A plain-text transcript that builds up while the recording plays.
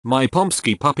My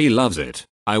Pomsky puppy loves it.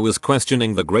 I was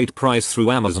questioning the great price through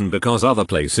Amazon because other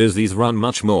places these run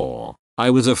much more.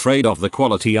 I was afraid of the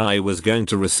quality I was going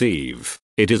to receive.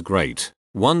 It is great.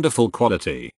 Wonderful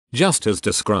quality. Just as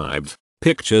described.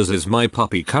 Pictures is my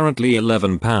puppy currently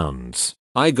 11 pounds.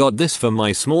 I got this for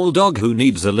my small dog who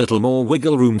needs a little more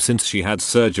wiggle room since she had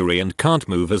surgery and can't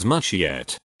move as much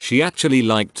yet. She actually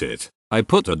liked it. I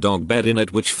put a dog bed in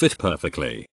it which fit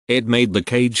perfectly. It made the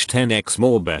cage 10x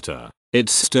more better.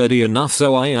 It's sturdy enough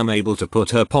so I am able to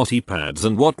put her potty pads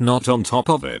and whatnot on top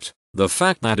of it. The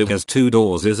fact that it has 2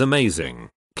 doors is amazing.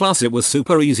 Plus it was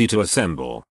super easy to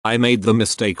assemble. I made the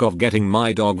mistake of getting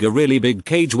my dog a really big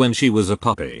cage when she was a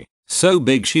puppy. So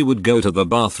big she would go to the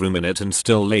bathroom in it and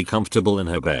still lay comfortable in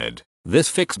her bed. This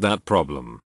fixed that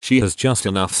problem. She has just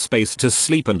enough space to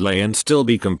sleep and lay and still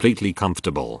be completely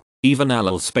comfortable. Even a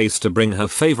little space to bring her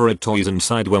favorite toys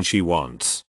inside when she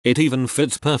wants. It even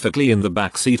fits perfectly in the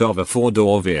backseat of a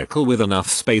 4-door vehicle with enough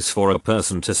space for a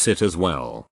person to sit as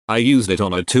well. I used it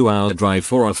on a 2-hour drive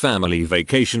for a family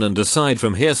vacation and aside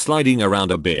from here sliding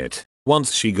around a bit.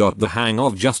 Once she got the hang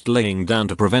of just laying down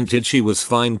to prevent it she was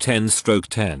fine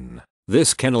 10/10.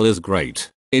 This kennel is great.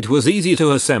 It was easy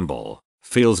to assemble.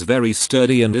 Feels very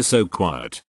sturdy and is so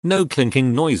quiet. No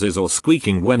clinking noises or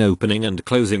squeaking when opening and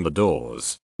closing the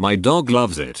doors. My dog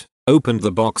loves it. Opened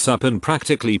the box up and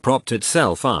practically propped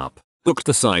itself up. Hooked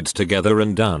the sides together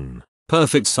and done.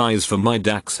 Perfect size for my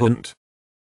dachshund.